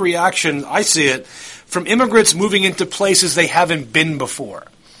direct reaction, I see it, from immigrants moving into places they haven't been before.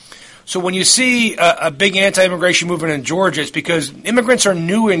 So when you see a big anti-immigration movement in Georgia, it's because immigrants are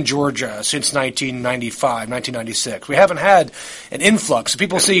new in Georgia since 1995, 1996. We haven't had an influx.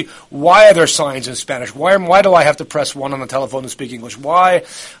 People see, why are there signs in Spanish? Why do I have to press 1 on the telephone to speak English? Why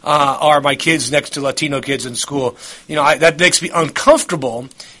are my kids next to Latino kids in school? That makes me uncomfortable.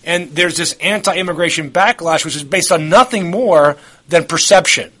 And there's this anti-immigration backlash, which is based on nothing more than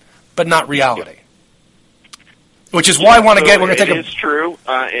perception, but not reality. Which is why we're going to take It is true.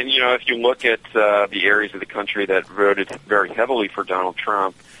 And, if you look at the areas of the country that voted very heavily for Donald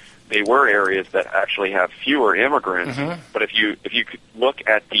Trump, they were areas that actually have fewer immigrants. But if you could look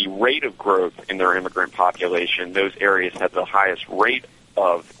at the rate of growth in their immigrant population, those areas had the highest rate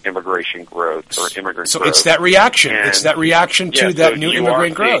of immigration growth or immigrant growth. So it's that reaction. It's that reaction to that new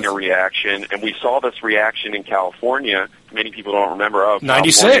immigrant growth. You are seeing a reaction, and we saw this reaction in California. Many people don't remember.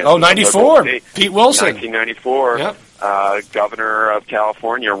 96. 94. Pete Wilson. 1994. Yep. Governor of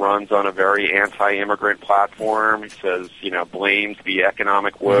California runs on a very anti-immigrant platform. He says, blames the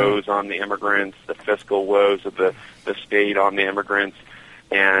economic woes on the immigrants, the fiscal woes of the state on the immigrants.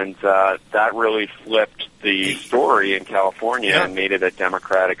 And that really flipped the story in California and made it a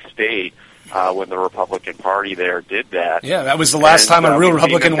Democratic state when the Republican Party there did that. Yeah, that was the last time a real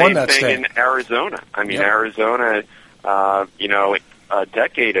Republican won that state. In Arizona. Arizona, a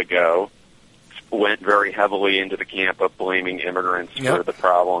decade ago, went very heavily into the camp of blaming immigrants for the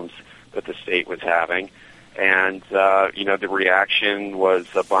problems that the state was having. And, the reaction was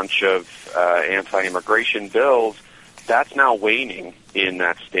a bunch of anti-immigration bills. That's now waning in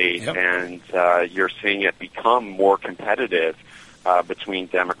that state, and you're seeing it become more competitive between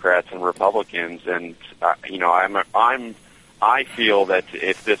Democrats and Republicans. And I feel that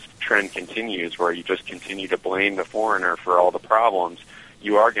if this trend continues, where you just continue to blame the foreigner for all the problems,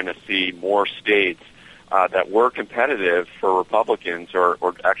 you are going to see more states that were competitive for Republicans or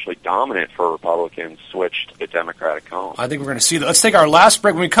actually dominant for Republicans switched to the Democratic column. I think we're going to see that. Let's take our last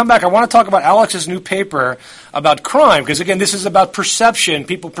break. When we come back, I want to talk about Alex's new paper about crime, because, again, this is about perception.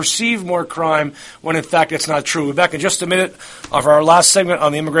 People perceive more crime when, in fact, it's not true. We'll be back in just a minute of our last segment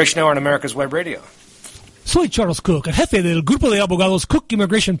on the Immigration Hour on America's Web Radio. Soy Charles Cook, el jefe del grupo de abogados Cook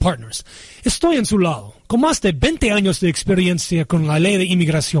Immigration Partners. Estoy en su lado. Con más de 20 años de experiencia con la ley de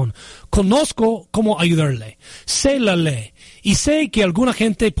inmigración, conozco cómo ayudarle. Sé la ley y sé que alguna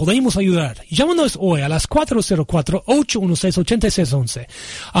gente podemos ayudar. Llámanos hoy a las 404-816-8611,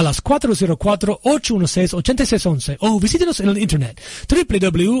 a las 404-816-8611, o visítenos en el internet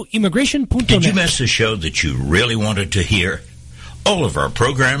www.immigration.net. Did you miss a show that you really wanted to hear? All of our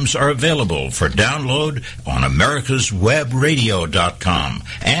programs are available for download on americaswebradio.com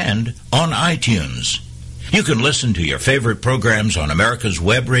and on iTunes. You can listen to your favorite programs on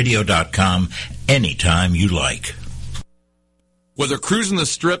americaswebradio.com anytime you like. Whether cruising the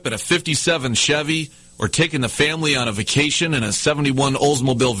Strip in a 57 Chevy or taking the family on a vacation in a 71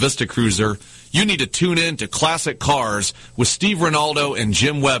 Oldsmobile Vista Cruiser, you need to tune in to Classic Cars with Steve Ronaldo and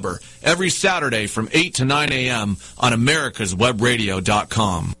Jim Weber every Saturday from 8 to 9 a.m. on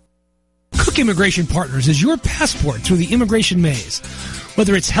americaswebradio.com. Cook Immigration Partners is your passport through the immigration maze.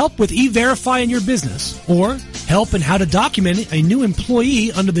 Whether it's help with E-Verify in your business, or help in how to document a new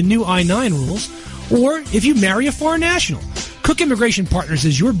employee under the new I-9 rules, or if you marry a foreign national, Cook Immigration Partners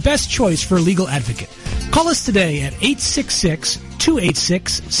is your best choice for a legal advocate. Call us today at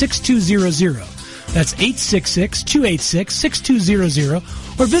 866-286-6200. That's 866-286-6200,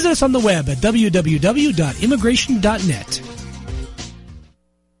 or visit us on the web at www.immigration.net.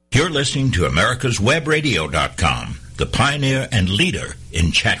 You're listening to americaswebradio.com, the pioneer and leader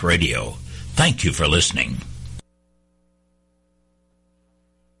in chat radio. Thank you for listening.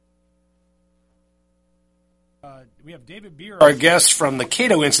 We have David Beer, our guest from the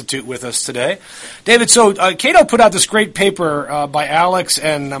Cato Institute, with us today. David, so Cato put out this great paper by Alex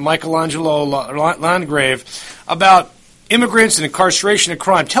and Michelangelo Landgrave about immigrants and incarceration and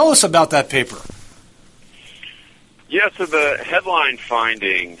crime. Tell us about that paper. Yeah, so the headline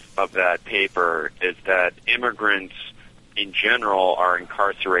finding of that paper is that immigrants in general are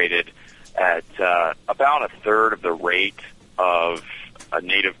incarcerated at about a third of the rate of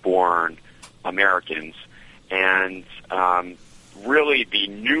native-born Americans. And really the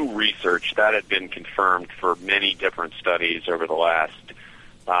new research that had been confirmed for many different studies over the last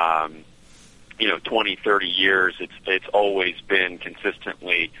 20, 30 years, it's always been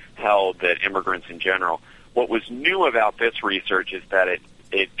consistently held that immigrants in general. What was new about this research is that it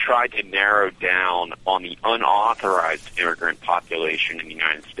tried to narrow down on the unauthorized immigrant population in the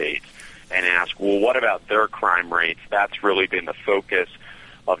United States and ask, well, what about their crime rates? That's really been the focus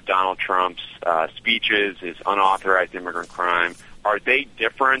of Donald Trump's speeches, is unauthorized immigrant crime. Are they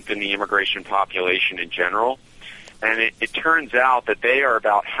different than the immigration population in general? And it turns out that they are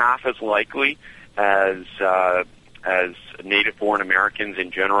about half as likely as native-born Americans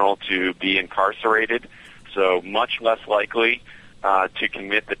in general to be incarcerated, so much less likely to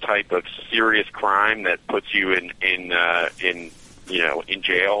commit the type of serious crime that puts you in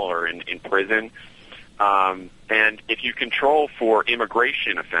jail or in prison. And if you control for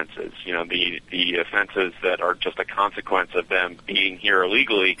immigration offenses, the offenses that are just a consequence of them being here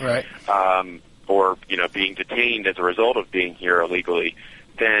illegally, right, or being detained as a result of being here illegally,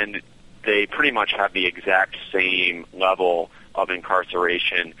 then they pretty much have the exact same level of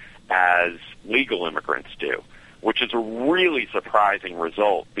incarceration as legal immigrants do, which is a really surprising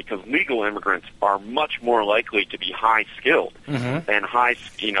result because legal immigrants are much more likely to be high-skilled, and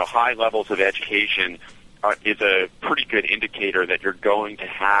high levels of education is a pretty good indicator that you're going to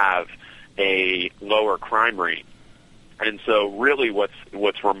have a lower crime rate. And so really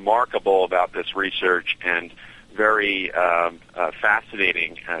what's remarkable about this research and very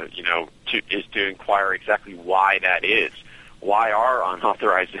fascinating, is to inquire exactly why that is. Why are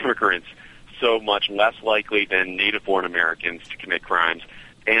unauthorized immigrants so much less likely than native-born Americans to commit crimes,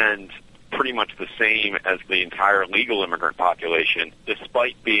 and pretty much the same as the entire legal immigrant population,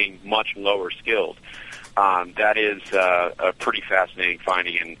 despite being much lower skilled? That is a pretty fascinating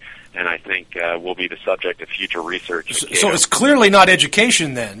finding, and I think will be the subject of future research. So it's clearly not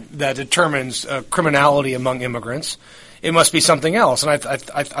education, then, that determines criminality among immigrants. It must be something else. And I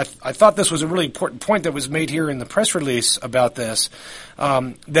thought this was a really important point that was made here in the press release about this,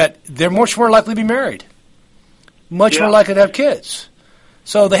 that they're much more likely to be married, much more likely to have kids.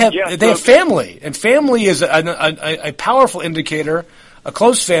 So they have family, and family is a powerful indicator, a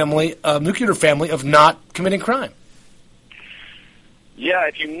close family, a nuclear family, of not committing crime. Yeah,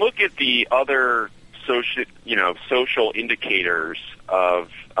 if you look at the other social indicators of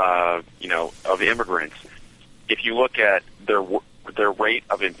immigrants. If you look at their rate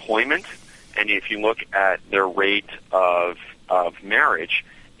of employment, and if you look at their rate of marriage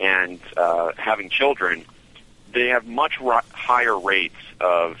and having children, they have much higher rates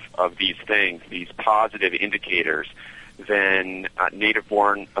of these things, these positive indicators, than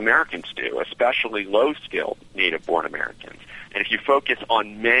native-born Americans do, especially low-skilled native-born Americans. And if you focus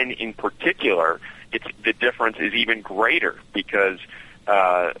on men in particular, the difference is even greater because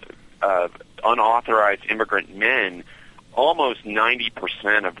unauthorized immigrant men, almost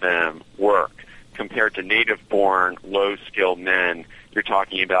 90% of them work, compared to native-born, low-skilled men, you're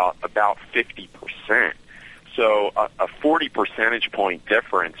talking about 50%. So a 40 percentage point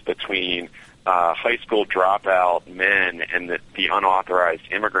difference between high school dropout men and the unauthorized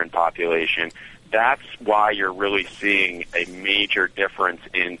immigrant population, that's why you're really seeing a major difference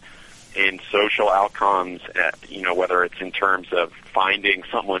in social outcomes, whether it's in terms of finding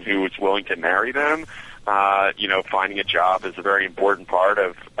someone who is willing to marry them. Finding a job is a very important part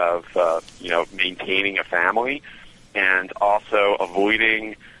of maintaining a family, and also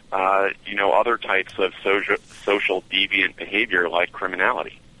avoiding, other types of social deviant behavior like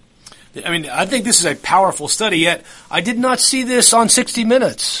criminality. I mean, I think this is a powerful study, yet I did not see this on 60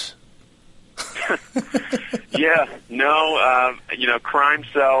 Minutes. Crime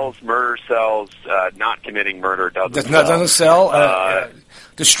cells, murder cells, not committing murder doesn't sell.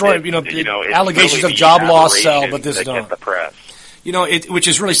 Destroy, allegations really of job loss sell, but this don't. Get the press. Which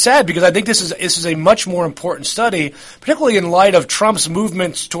is really sad because I think this is a much more important study, particularly in light of Trump's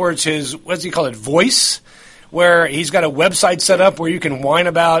movements towards his, what does he call it, voice, where he's got a website set up where you can whine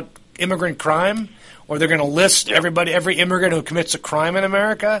about immigrant crime, or they're going to list every immigrant who commits a crime in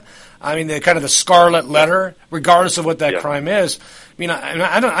America. I mean, the scarlet letter, regardless of what that crime is. I mean,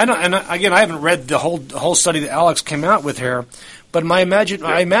 I haven't read the whole study that Alex came out with here, but I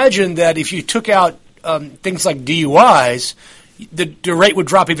imagine that if you took out things like DUIs, the rate would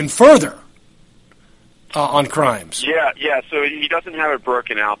drop even further on crimes. Yeah. So he doesn't have it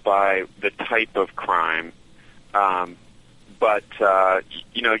broken out by the type of crime, but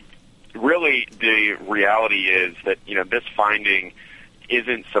really the reality is that this finding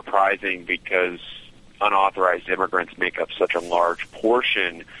isn't surprising because unauthorized immigrants make up such a large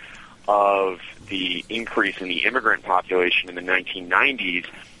portion of the increase in the immigrant population in the 1990s.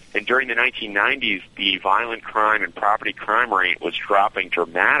 And during the 1990s, the violent crime and property crime rate was dropping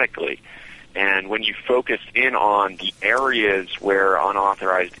dramatically. And when you in on the areas where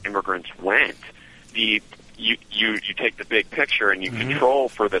unauthorized immigrants went, you take the big picture and you control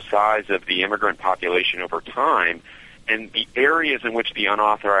for the size of the immigrant population over time, and the areas in which the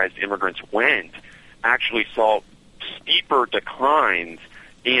unauthorized immigrants went actually saw steeper declines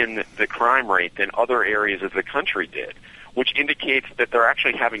in the crime rate than other areas of the country did, which indicates that they're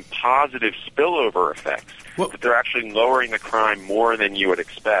actually having positive spillover effects, that they're actually lowering the crime more than you would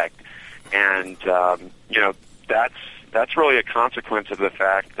expect. And, that's really a consequence of the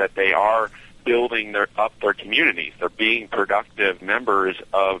fact that they are building up their communities. They're being productive members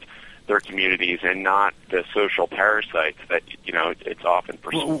of their communities and not the social parasites that, it's often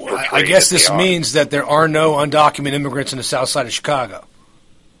portrayed. I guess this means that there are no undocumented immigrants in the south side of Chicago.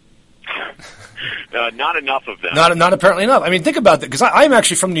 Not enough of them. Not apparently enough. I mean, think about that, because I'm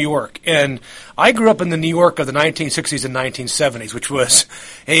actually from New York, and I grew up in the New York of the 1960s and 1970s, which was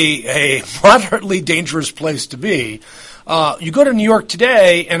a moderately dangerous place to be. You go to New York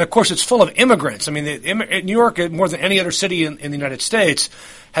today, and of course it's full of immigrants. I mean, New York, more than any other city in the United States,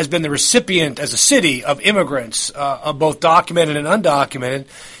 has been the recipient as a city of immigrants, of both documented and undocumented.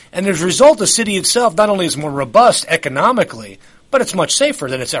 And as a result, the city itself not only is more robust economically, but it's much safer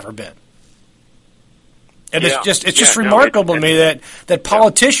than it's ever been. And it's just remarkable to me that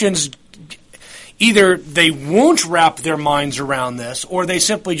politicians either they won't wrap their minds around this, or they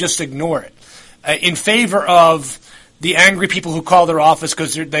simply just ignore it in favor of the angry people who call their office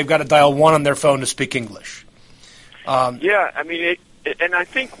because they've got to dial 1 on their phone to speak English. I mean, and I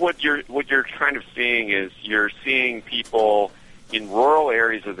think what you're kind of seeing is you're seeing people in rural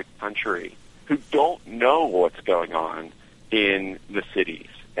areas of the country who don't know what's going on in the cities,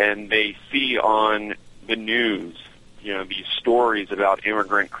 and they see on the news, these stories about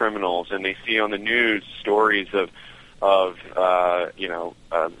immigrant criminals, and they see on the news stories of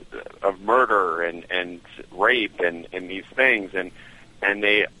murder and rape and these things, and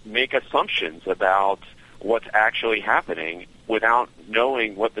they make assumptions about what's actually happening without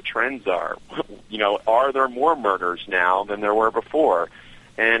knowing what the trends are. Are there more murders now than there were before?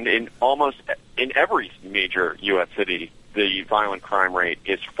 And in every major U.S. city, the violent crime rate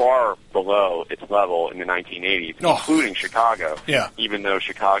is far below its level in the 1980s, including Chicago. Yeah. Even though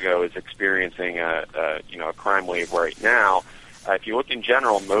Chicago is experiencing a crime wave right now, if you look in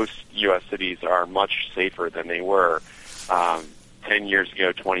general, most U.S. cities are much safer than they were 10 years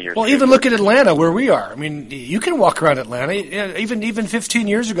ago, 20 years ago. Well, even look at Atlanta, where we are. I mean, you can walk around Atlanta. Even 15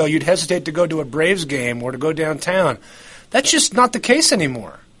 years ago, you'd hesitate to go to a Braves game or to go downtown. That's just not the case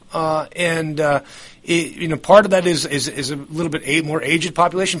anymore. Part of that is a little bit more aged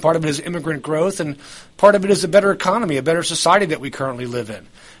population. Part of it is immigrant growth, and part of it is a better economy, a better society that we currently live in.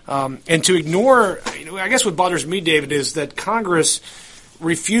 And to ignore, I guess what bothers me, David, is that Congress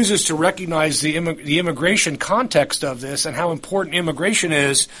refuses to recognize the immigration context of this and how important immigration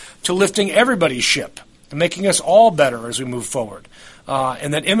is to lifting everybody's ship and making us all better as we move forward.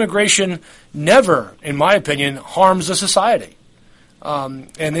 And that immigration never, in my opinion, harms a society.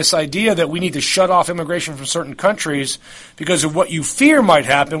 And this idea that we need to shut off immigration from certain countries because of what you fear might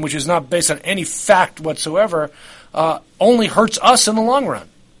happen, which is not based on any fact whatsoever, only hurts us in the long run.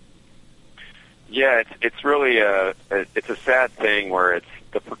 Yeah, it's really it's a sad thing where it's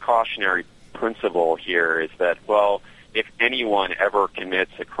the precautionary principle here is that, well, if anyone ever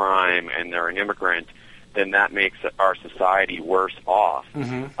commits a crime and they're an immigrant, then that makes our society worse off.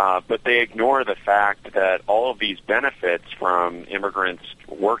 Mm-hmm. But they ignore the fact that all of these benefits from immigrants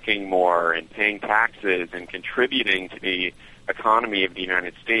working more and paying taxes and contributing to the economy of the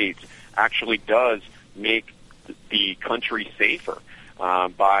United States actually does make the country safer.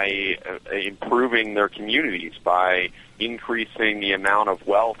 By improving their communities, by increasing the amount of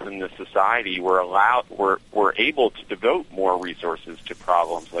wealth in the society, we're able to devote more resources to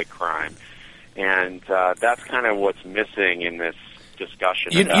problems like crime, and that's kind of what's missing in this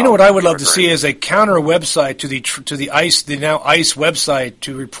discussion. You know what I would love to see is a counter website to the ICE, the now ICE website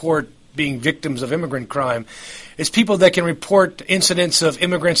to report being victims of immigrant crime. It's people that can report incidents of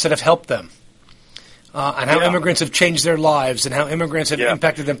immigrants that have helped them. And how immigrants have changed their lives and how immigrants have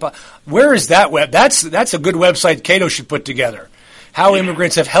impacted them. Where is that web? That's a good website Cato should put together. How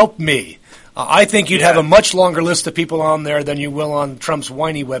immigrants have helped me. I think you'd have a much longer list of people on there than you will on Trump's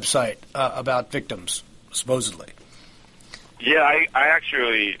whiny website about victims, supposedly. Yeah, I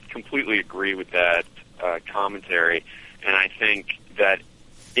actually completely agree with that commentary. And I think that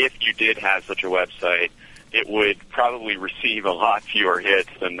if you did have such a website, it would probably receive a lot fewer hits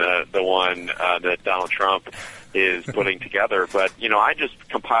than the one that Donald Trump is putting together. But, I just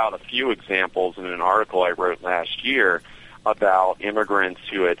compiled a few examples in an article I wrote last year about immigrants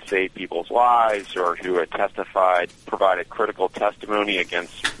who had saved people's lives or who had provided critical testimony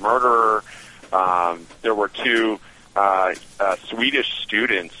against murderer. There were two Swedish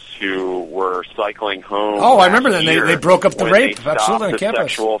students who were cycling home. Oh, I remember that. They broke up the rape. Absolutely, on campus.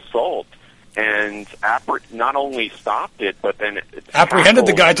 Sexual assault. And not only stopped it, but then apprehended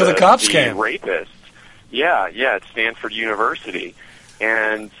the guy till the cops came. Rapists. Yeah, at Stanford University.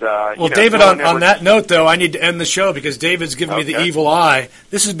 And David, on that note, though, I need to end the show because David's giving me the evil eye.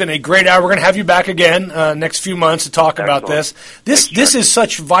 This has been a great hour. We're going to have you back again next few months to talk about this. This is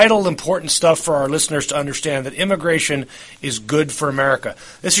such vital, important stuff for our listeners to understand that immigration is good for America.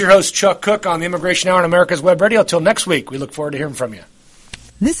 This is your host, Chuck Cook, on the Immigration Hour on America's Web Radio. Till next week, we look forward to hearing from you.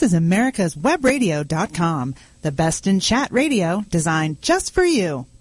 This is America'sWebRadio.com, the best in chat radio designed just for you.